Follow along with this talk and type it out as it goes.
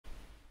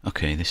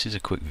Okay, this is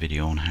a quick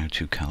video on how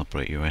to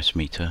calibrate your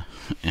S-meter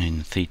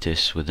in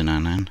Thetis with an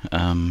ANAN.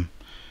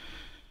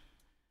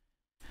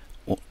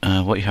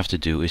 What you have to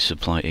do is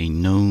supply a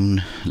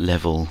known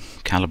level,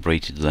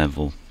 calibrated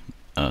level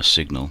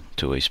signal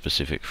to a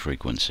specific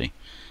frequency.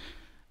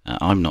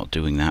 I'm not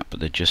doing that, but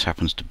there just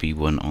happens to be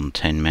one on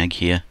 10 meg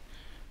here.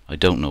 I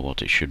don't know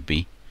what it should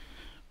be,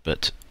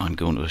 but I'm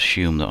going to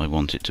assume that I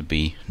want it to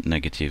be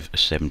negative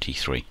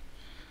 73.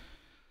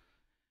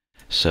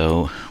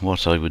 So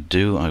what I would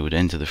do, I would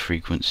enter the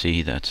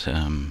frequency that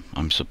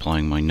I'm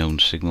supplying my known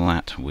signal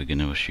at. We're going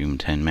to assume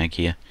 10 meg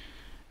here,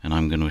 and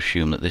I'm going to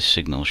assume that this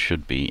signal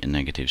should be a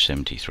negative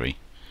 73.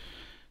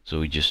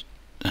 So we just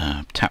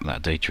tap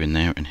that data in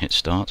there and hit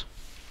start.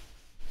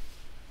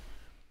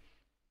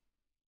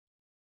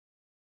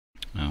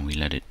 And we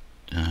let it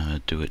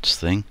do its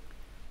thing.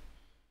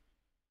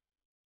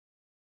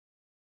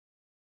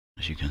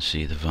 As you can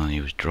see, the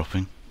value is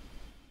dropping.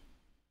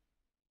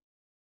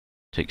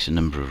 Takes a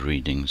number of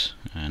readings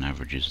and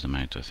averages them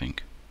out, I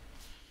think.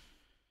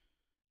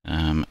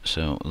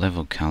 So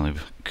level calib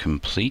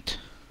complete.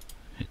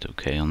 Hit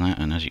OK on that,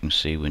 and as you can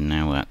see, we're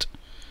now at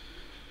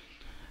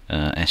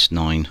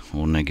S9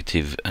 or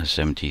negative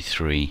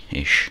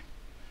 73-ish.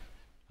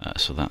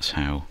 So that's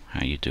how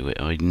you do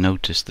it. I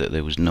noticed that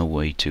there was no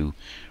way to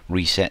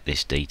reset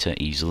this data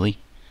easily.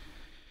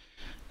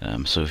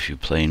 So if you're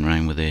playing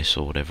around with this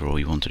or whatever, or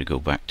you wanted to go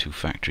back to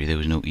factory, there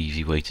was no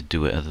easy way to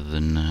do it other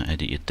than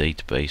edit your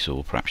database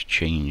or perhaps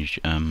change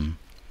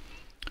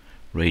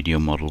radio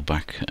model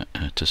back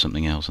to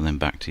something else and then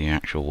back to the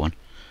actual one.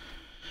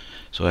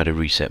 So I had a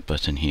reset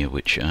button here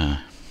which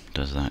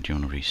does that. Do you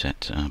want to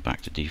reset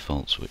back to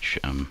defaults, which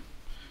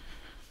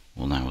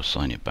will now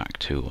assign it back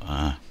to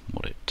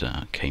what it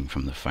came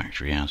from the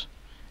factory as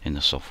in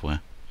the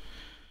software.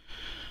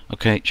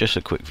 Okay, just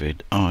a quick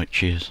vid. Alright,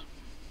 cheers.